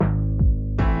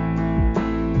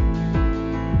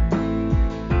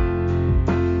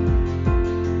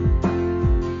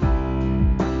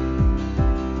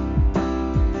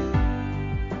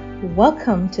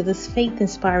Welcome to this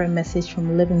faith-inspiring message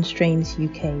from Living Streams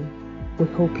UK. We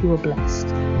hope you are blessed.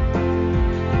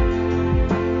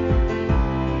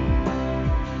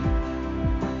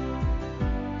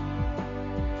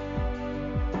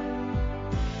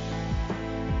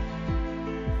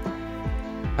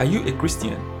 Are you a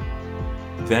Christian?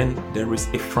 Then there is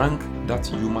a Frank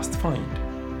that you must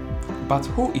find. But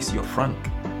who is your Frank?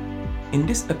 In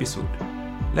this episode,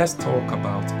 let's talk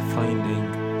about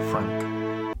finding Frank.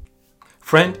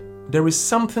 Friend, there is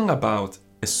something about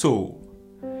a soul,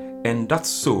 and that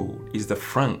soul is the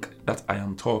Frank that I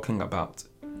am talking about.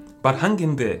 But hang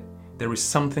in there is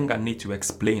something I need to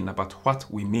explain about what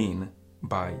we mean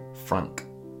by Frank.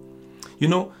 You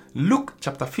know, Luke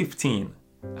chapter 15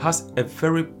 has a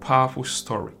very powerful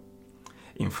story.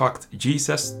 In fact,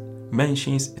 Jesus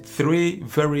mentions three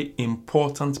very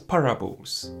important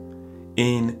parables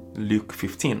in Luke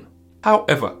 15.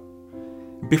 However,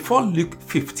 before Luke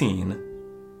 15,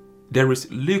 there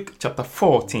is Luke chapter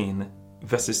 14,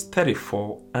 verses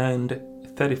 34 and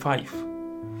 35.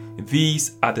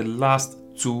 These are the last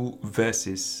two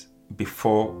verses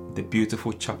before the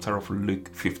beautiful chapter of Luke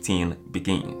 15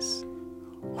 begins.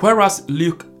 Whereas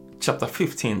Luke chapter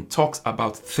 15 talks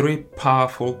about three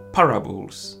powerful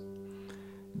parables,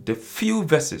 the few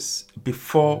verses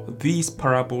before these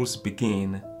parables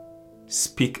begin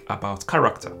speak about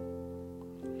character.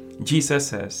 Jesus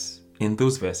says in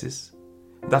those verses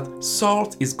that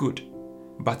salt is good,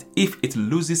 but if it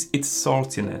loses its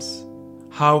saltiness,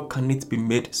 how can it be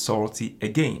made salty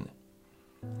again?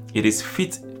 It is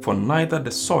fit for neither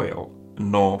the soil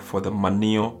nor for the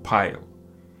manure pile.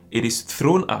 It is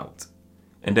thrown out.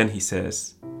 And then he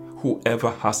says, whoever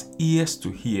has ears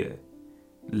to hear,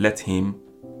 let him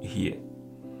hear.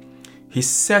 He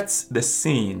sets the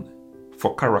scene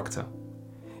for character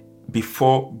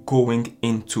before going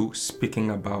into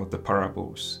speaking about the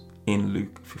parables in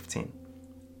Luke 15.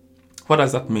 What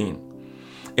does that mean?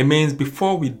 It means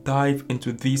before we dive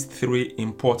into these three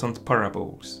important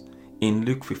parables in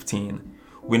Luke 15,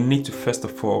 we need to first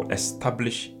of all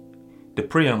establish the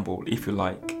preamble, if you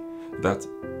like, that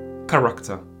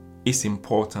character is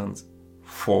important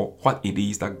for what it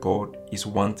is that God is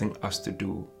wanting us to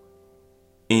do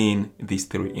in these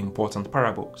three important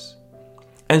parables.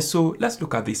 And so let's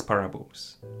look at these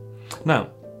parables.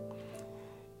 Now,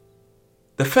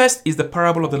 the first is the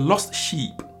parable of the lost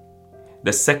sheep.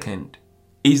 The second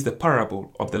is the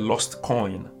parable of the lost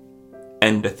coin.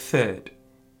 And the third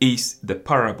is the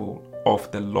parable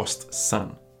of the lost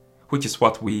son, which is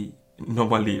what we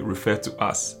normally refer to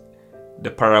as the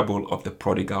parable of the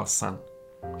prodigal son.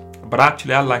 But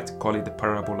actually, I like to call it the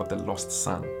parable of the lost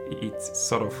son. It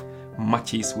sort of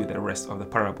matches with the rest of the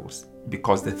parables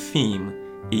because the theme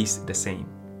is the same.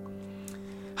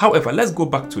 However, let's go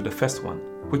back to the first one,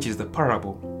 which is the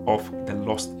parable of the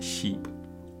lost sheep.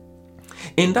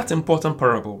 In that important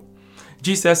parable,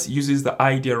 Jesus uses the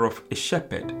idea of a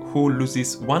shepherd who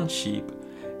loses one sheep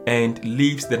and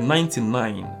leaves the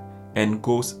 99 and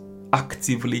goes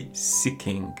actively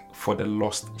seeking for the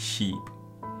lost sheep.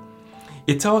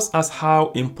 It tells us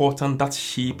how important that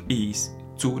sheep is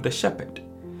to the shepherd.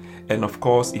 And of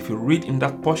course, if you read in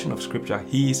that portion of scripture,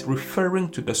 he is referring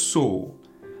to the soul,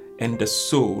 and the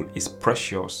soul is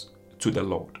precious to the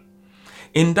Lord.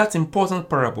 In that important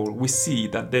parable, we see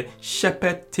that the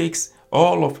shepherd takes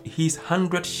all of his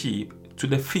 100 sheep to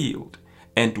the field,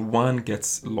 and one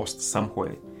gets lost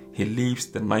somewhere. He leaves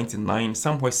the 99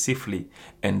 somewhere safely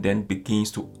and then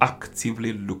begins to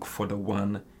actively look for the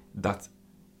one that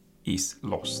is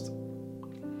lost.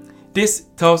 This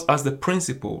tells us the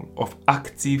principle of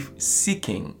active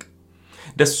seeking.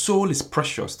 The soul is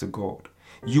precious to God.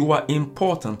 You are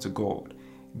important to God.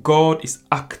 God is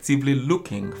actively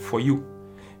looking for you.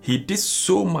 He did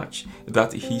so much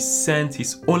that he sent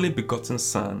his only begotten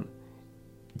Son,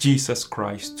 Jesus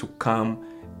Christ, to come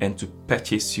and to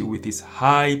purchase you with his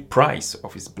high price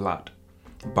of his blood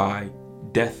by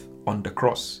death on the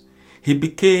cross. He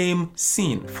became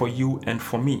sin for you and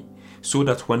for me, so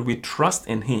that when we trust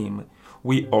in him,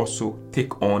 we also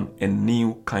take on a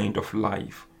new kind of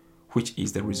life, which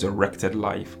is the resurrected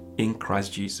life in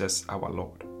Christ Jesus our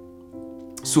Lord.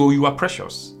 So you are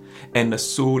precious, and the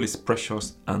soul is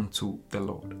precious unto the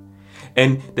Lord.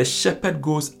 And the shepherd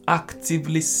goes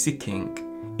actively seeking.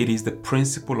 It is the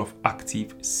principle of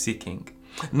active seeking.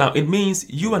 Now, it means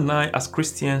you and I as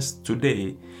Christians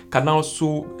today can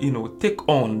also, take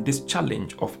on this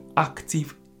challenge of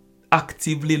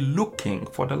actively looking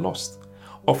for the lost,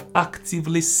 of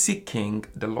actively seeking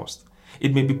the lost.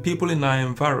 It may be people in our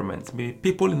environment, maybe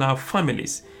people in our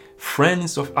families,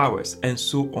 friends of ours, and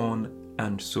so on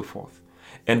and so forth.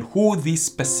 And who these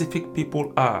specific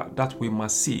people are that we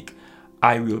must seek,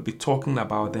 I will be talking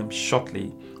about them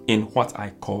shortly in what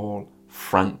I call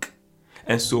Frank.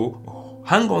 And so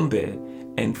hang on there,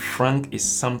 and Frank is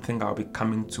something I'll be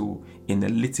coming to in a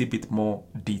little bit more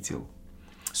detail.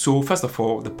 So first of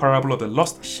all, the parable of the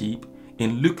lost sheep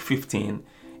in Luke 15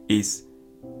 is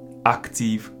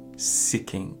active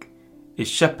seeking. A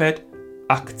shepherd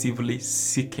actively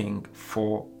seeking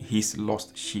for his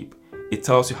lost sheep. It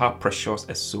tells you how precious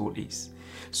a soul is.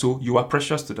 So you are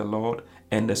precious to the Lord,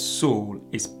 and the soul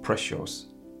is precious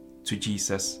to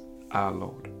Jesus our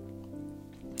Lord.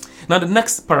 Now the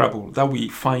next parable that we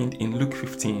find in Luke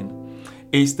 15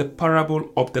 is the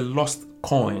parable of the lost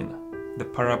coin. The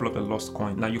parable of the lost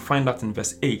coin. Now you find that in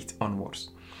verse 8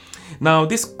 onwards. Now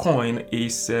this coin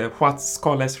is what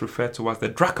scholars refer to as the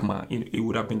drachma. It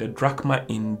would have been the drachma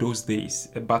in those days,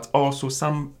 but also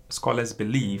some scholars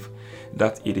believe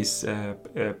that it is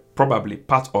probably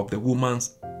part of the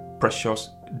woman's precious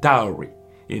dowry.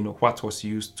 What was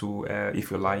used to,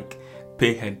 if you like,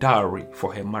 pay her dowry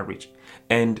for her marriage.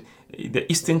 And the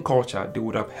Eastern culture, they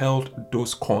would have held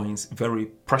those coins very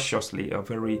preciously, or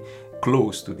very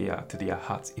close to their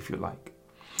hearts, if you like.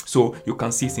 So you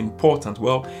can see it's important.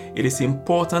 Well, it is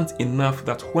important enough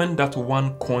that when that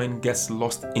one coin gets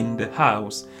lost in the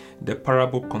house, the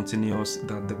parable continues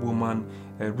that the woman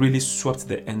really swept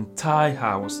the entire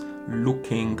house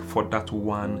looking for that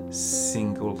one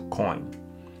single coin.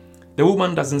 The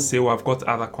woman doesn't say, "Well, I've got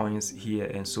other coins here,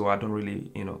 and so I don't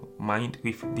really, mind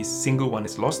if this single one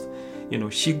is lost."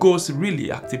 She goes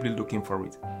really actively looking for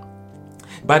it.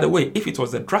 By the way, if it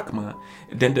was the drachma,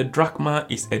 then the drachma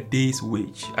is a day's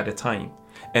wage at the time,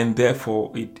 and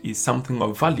therefore it is something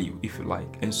of value, if you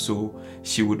like. And so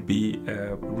she would be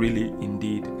really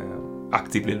indeed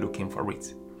actively looking for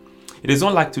it. It is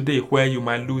not like today where you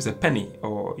might lose a penny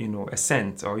or a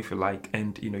cent, or if you like,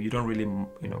 and you don't really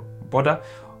bother.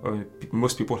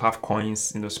 Most people have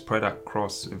coins spread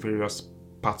across various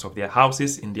parts of their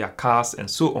houses, in their cars, and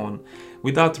so on,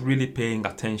 without really paying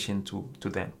attention to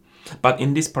them. But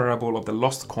in this parable of the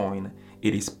lost coin,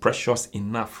 it is precious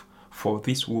enough for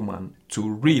this woman to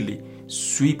really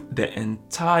sweep the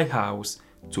entire house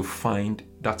to find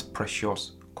that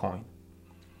precious coin.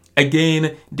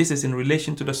 Again, this is in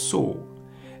relation to the soul.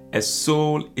 A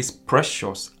soul is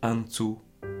precious unto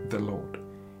the Lord.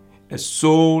 A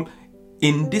soul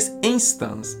in this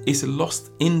instance is lost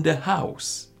in the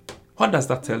house. What does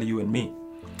that tell you and me?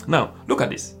 Now, look at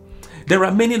this. There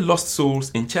are many lost souls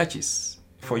in churches.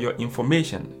 For your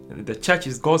information, the church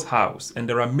is God's house, and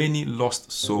there are many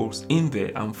lost souls in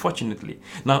there, unfortunately.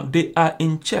 Now, they are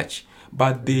in church,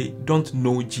 but they don't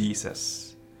know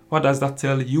Jesus. What does that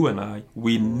tell you and I?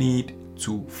 We need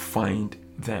to find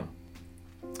them.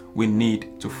 We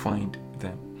need to find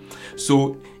them.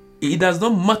 So, it does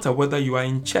not matter whether you are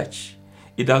in church.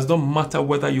 It does not matter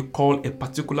whether you call a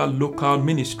particular local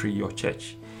ministry your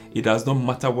church. It does not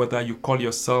matter whether you call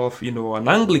yourself, an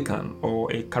Anglican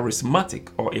or a charismatic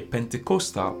or a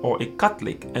Pentecostal or a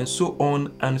Catholic and so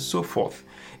on and so forth.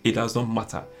 It does not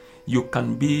matter. You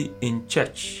can be in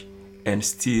church and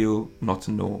still not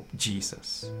know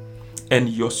Jesus. And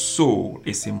your soul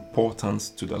is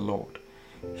important to the Lord.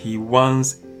 He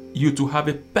wants you to have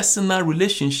a personal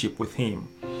relationship with Him.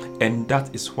 And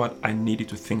that is what I needed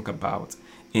to think about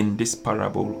in this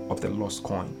parable of the lost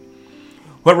coin.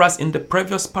 Whereas in the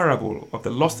previous parable of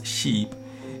the lost sheep,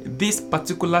 this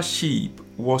particular sheep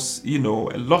was,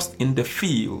 lost in the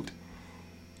field.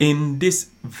 In this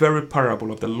very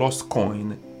parable of the lost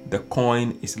coin, the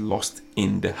coin is lost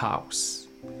in the house.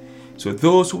 So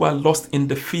those who are lost in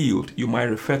the field, you might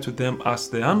refer to them as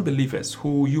the unbelievers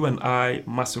who you and I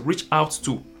must reach out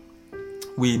to.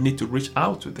 We need to reach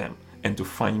out to them and to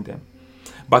find them.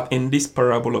 But in this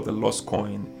parable of the lost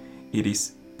coin, it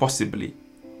is possibly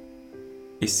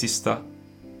a sister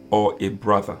or a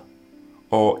brother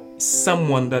or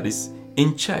someone that is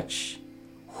in church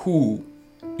who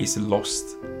is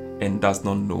lost and does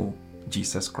not know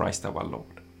Jesus Christ our Lord.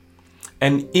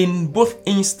 And in both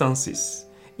instances,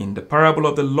 in the parable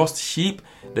of the lost sheep,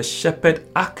 the shepherd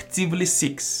actively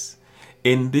seeks.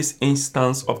 In this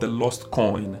instance of the lost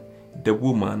coin, the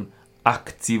woman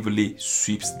actively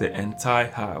sweeps the entire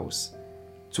house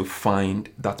to find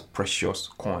that precious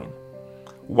coin.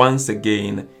 Once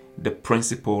again, the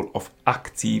principle of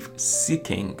active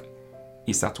seeking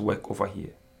is at work over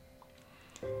here.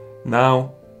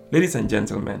 Now, ladies and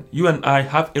gentlemen, you and I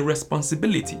have a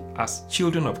responsibility as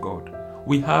children of God.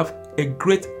 We have a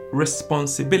great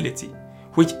responsibility,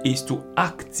 which is to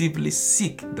actively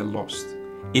seek the lost.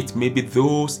 It may be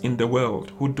those in the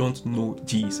world who don't know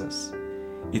Jesus.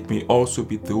 It may also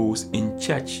be those in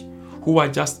church who are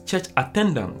just church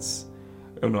attendants.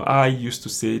 I used to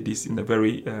say this in a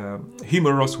very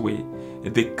humorous way.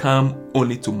 They come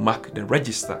only to mark the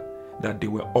register that they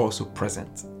were also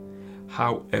present.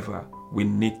 However, we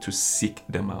need to seek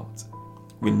them out.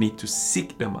 We need to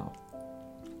seek them out.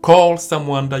 Call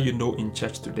someone that you know in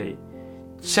church today.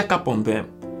 Check up on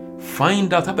them.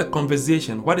 Find out, have a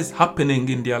conversation. What is happening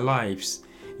in their lives?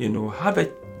 Have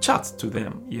a chat to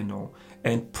them,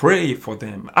 and pray for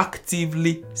them.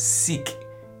 Actively seek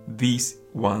these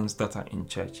ones that are in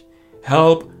church.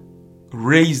 Help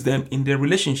raise them in their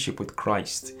relationship with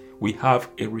Christ. We have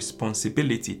a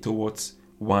responsibility towards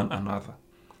one another.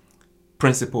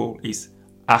 Principle is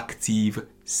active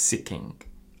seeking.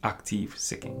 Active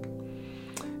seeking.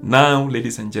 Now,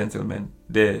 ladies and gentlemen,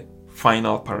 the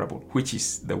final parable, which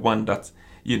is the one that,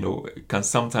 can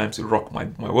sometimes rock my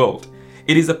world.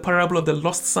 It is the parable of the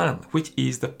lost son, which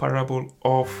is the parable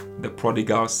of the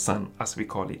prodigal son, as we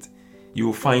call it. You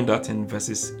will find that in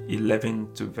verses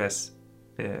 11 to verse,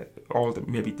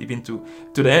 maybe even to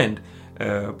the end,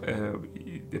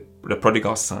 the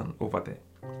prodigal son over there.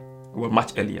 Well,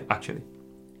 much earlier, actually.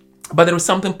 But there is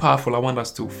something powerful I want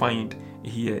us to find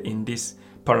here in this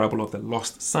parable of the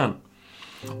lost son.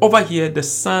 Over here, the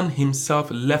son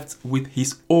himself left with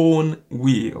his own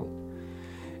will.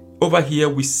 Over here,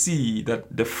 we see that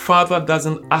the father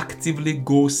doesn't actively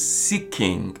go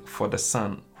seeking for the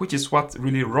son, which is what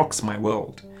really rocks my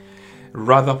world.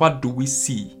 Rather, what do we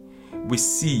see? We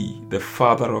see the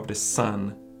father of the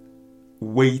son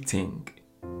waiting,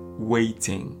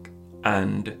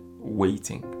 and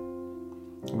waiting.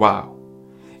 Wow.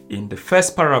 In the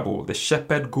first parable, the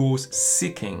shepherd goes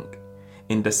seeking.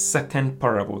 In the second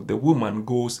parable, the woman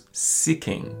goes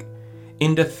seeking.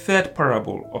 In the third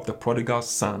parable of the prodigal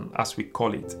son, as we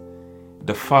call it,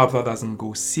 the father doesn't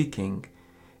go seeking.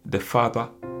 The father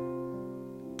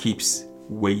keeps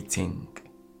waiting,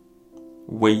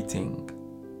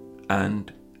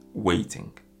 and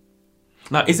waiting.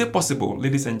 Now, is it possible,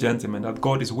 ladies and gentlemen, that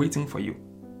God is waiting for you?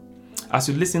 As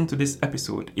you listen to this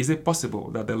episode, is it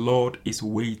possible that the Lord is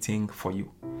waiting for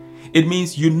you? It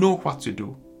means you know what to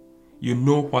do. You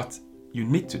know what you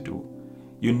need to do.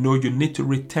 You know you need to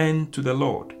return to the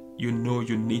Lord. You know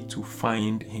you need to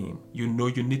find Him. You know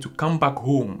you need to come back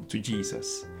home to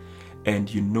Jesus.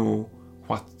 And you know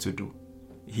what to do.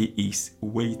 He is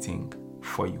waiting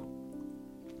for you.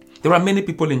 There are many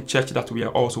people in church that we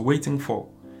are also waiting for.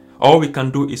 All we can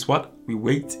do is what? We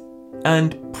wait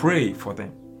and pray for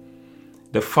them.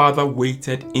 The Father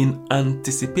waited in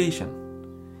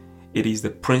anticipation. It is the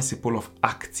principle of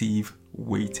active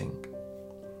waiting.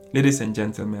 Ladies and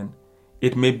gentlemen,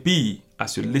 it may be,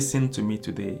 as you listen to me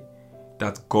today,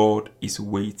 that God is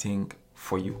waiting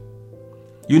for you.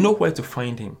 You know where to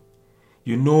find Him.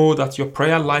 You know that your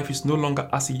prayer life is no longer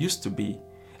as it used to be,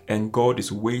 and God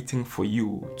is waiting for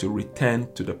you to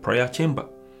return to the prayer chamber.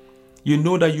 You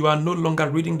know that you are no longer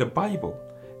reading the Bible,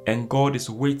 and God is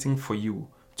waiting for you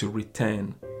to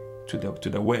return to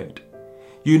the Word.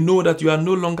 You know that you are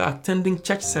no longer attending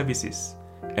church services,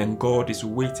 and God is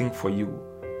waiting for you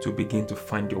to begin to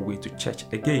find your way to church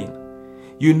again.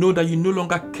 You know that you no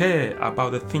longer care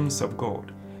about the things of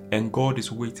God, and God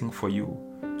is waiting for you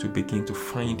to begin to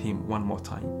find Him one more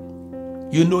time.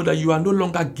 You know that you are no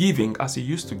longer giving as you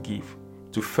used to give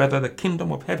to further the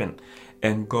kingdom of heaven,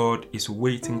 and God is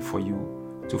waiting for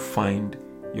you to find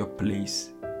your place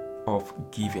of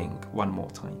giving one more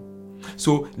time.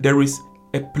 So there is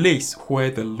a place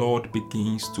where the Lord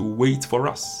begins to wait for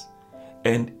us,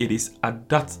 and it is at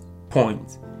that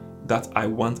point that I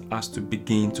want us to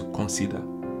begin to consider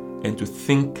and to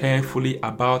think carefully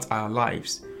about our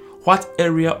lives. What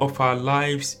area of our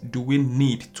lives do we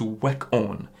need to work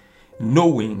on,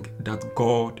 knowing that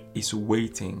God is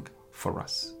waiting for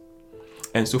us?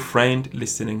 And so, friend,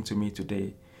 listening to me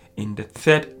today, in the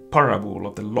third parable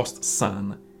of the lost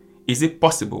son, is it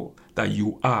possible that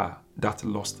you are that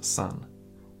lost son?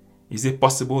 Is it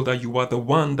possible that you are the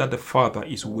one that the Father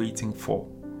is waiting for?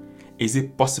 Is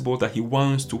it possible that He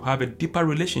wants to have a deeper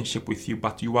relationship with you,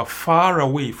 but you are far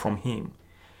away from Him?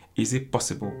 Is it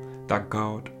possible that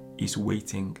God is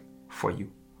waiting for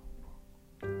you?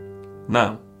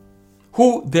 Now,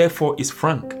 who therefore is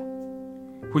Frank?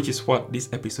 Which is what this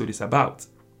episode is about.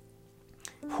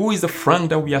 Who is the Frank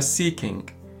that we are seeking,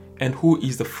 and who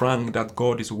is the Frank that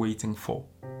God is waiting for?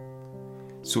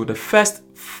 So the first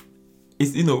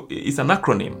is, it's an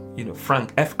acronym,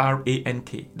 Frank,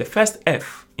 F-R-A-N-K. The first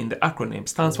F in the acronym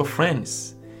stands for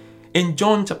friends. In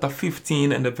John chapter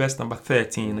 15 and the verse number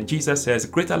 13, Jesus says,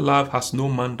 "Greater love has no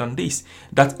man than this,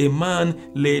 that a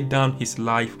man lay down his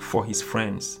life for his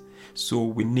friends." So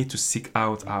we need to seek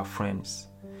out our friends.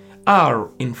 R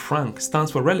in Frank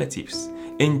stands for relatives.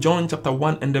 In John chapter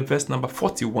 1 and the verse number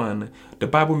 41, the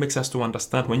Bible makes us to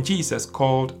understand when Jesus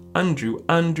called Andrew,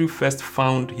 Andrew first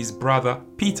found his brother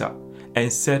Peter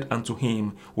and said unto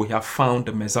him, we have found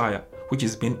the Messiah, which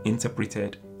is being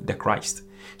interpreted the Christ.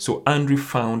 So Andrew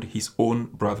found his own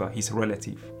brother, his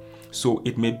relative. So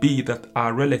it may be that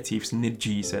our relatives need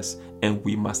Jesus and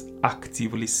we must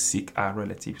actively seek our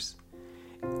relatives.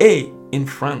 A in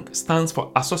Frank stands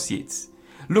for associates.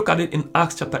 Look at it in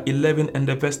Acts chapter 11 and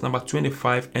the verse number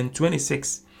 25 and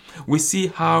 26. We see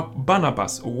how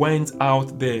Barnabas went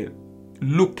out there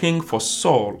looking for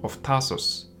Saul of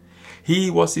Tarsus. He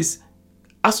was his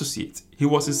associate. He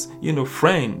was his,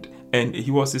 friend, and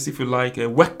he was his, if you like, a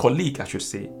work colleague, I should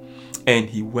say. And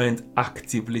he went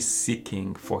actively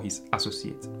seeking for his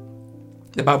associate.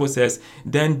 The Bible says,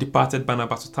 then departed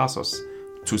Barnabas to Tarsus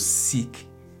to seek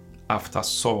after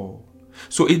Saul.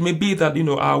 So it may be that,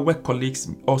 our work colleagues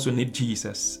also need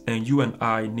Jesus, and you and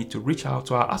I need to reach out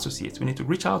to our associates. We need to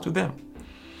reach out to them.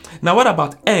 Now, what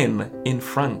about N in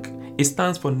Frank? It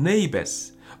stands for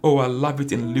neighbors. Oh, I love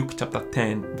it in Luke chapter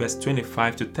 10, verse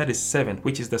 25 to 37,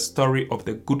 which is the story of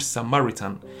the Good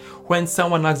Samaritan. When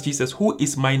someone asked Jesus, who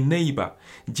is my neighbor?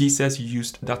 Jesus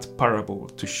used that parable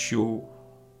to show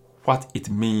what it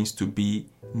means to be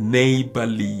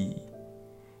neighborly.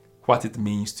 What it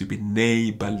means to be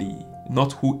neighborly.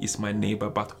 Not who is my neighbor,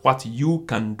 but what you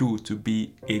can do to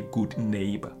be a good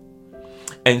neighbor.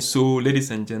 And so,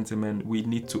 ladies and gentlemen, we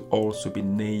need to also be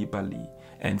neighborly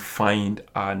and find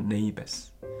our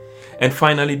neighbors. And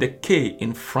finally, the K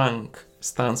in Frank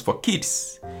stands for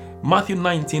kids. Matthew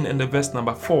 19 and the verse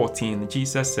number 14,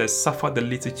 Jesus says, suffer the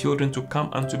little children to come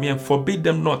unto me and forbid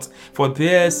them not, for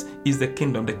theirs is the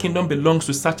kingdom. The kingdom belongs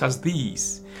to such as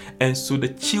these. And so the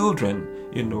children,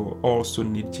 also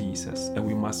need Jesus. And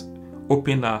we must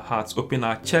open our hearts, open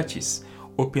our churches,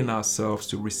 open ourselves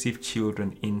to receive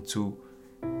children into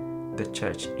the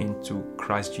church, into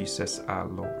Christ Jesus our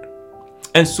Lord.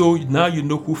 And so now you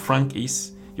know who Frank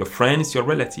is. Your friends, your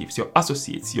relatives, your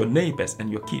associates, your neighbors, and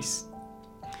your kids.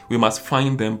 We must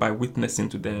find them by witnessing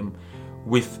to them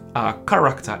with our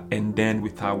character and then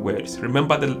with our words.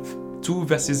 Remember the 2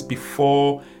 verses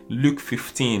before Luke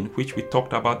 15, which we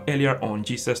talked about earlier on.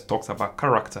 Jesus talks about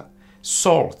character.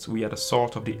 Salt, we are the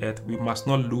salt of the earth. We must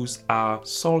not lose our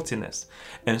saltiness.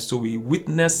 And so we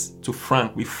witness to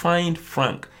Frank. We find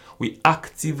Frank. We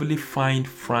actively find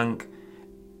Frank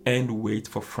and wait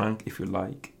for Frank, if you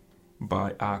like,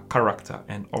 by our character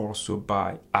and also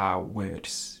by our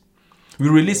words. We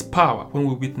release power when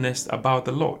we witness about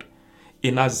the Lord.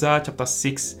 In Isaiah chapter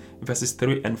 6, verses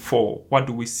 3 and 4, what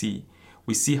do we see?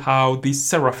 We see how these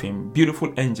seraphim,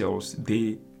 beautiful angels,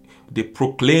 they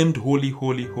proclaimed, holy,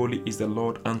 holy, holy is the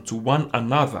Lord unto one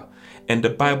another. And the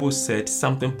Bible said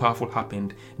something powerful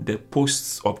happened. The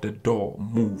posts of the door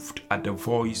moved at the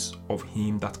voice of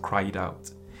him that cried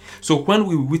out. So when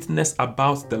we witness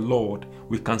about the Lord,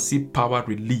 we can see power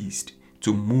released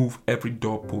to move every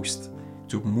doorpost,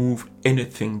 to move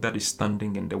anything that is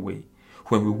standing in the way.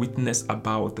 When we witness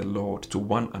about the Lord to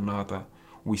one another,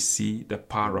 we see the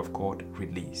power of God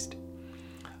released.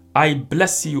 I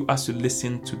bless you as you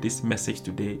listen to this message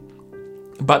today.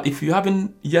 But if you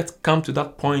haven't yet come to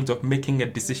that point of making a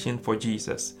decision for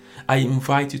Jesus, I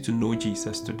invite you to know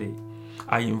Jesus today.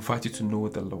 I invite you to know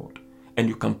the Lord. And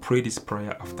you can pray this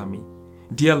prayer after me.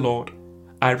 Dear Lord,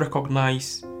 I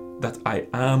recognize that I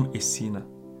am a sinner.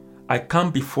 I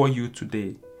come before you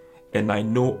today, and I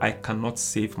know I cannot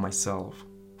save myself.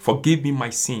 Forgive me my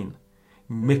sin.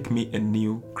 Make me a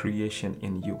new creation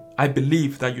in you. I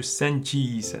believe that you sent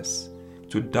Jesus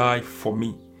to die for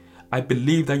me. I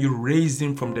believe that you raised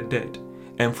him from the dead.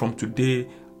 And from today,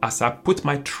 as I put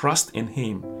my trust in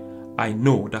him, I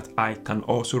know that I can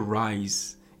also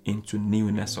rise into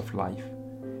newness of life.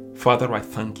 Father, I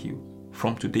thank you.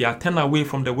 From today, I turn away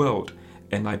from the world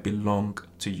and I belong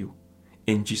to you.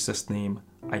 In Jesus' name,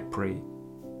 I pray.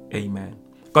 Amen.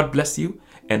 God bless you,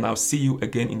 and I'll see you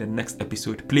again in the next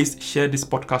episode. Please share this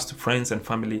podcast to friends and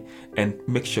family, and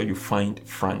make sure you find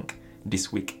Frank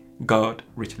this week. God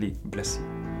richly bless you.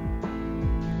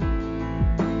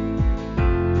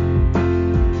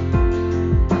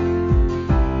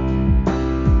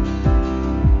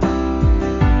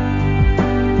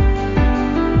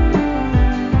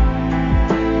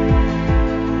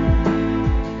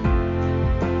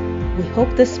 We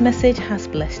hope this message has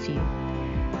blessed you.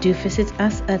 Do visit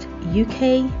us at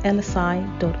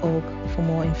uklsi.org for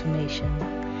more information.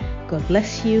 God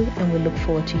bless you, and we look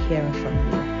forward to hearing from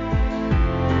you.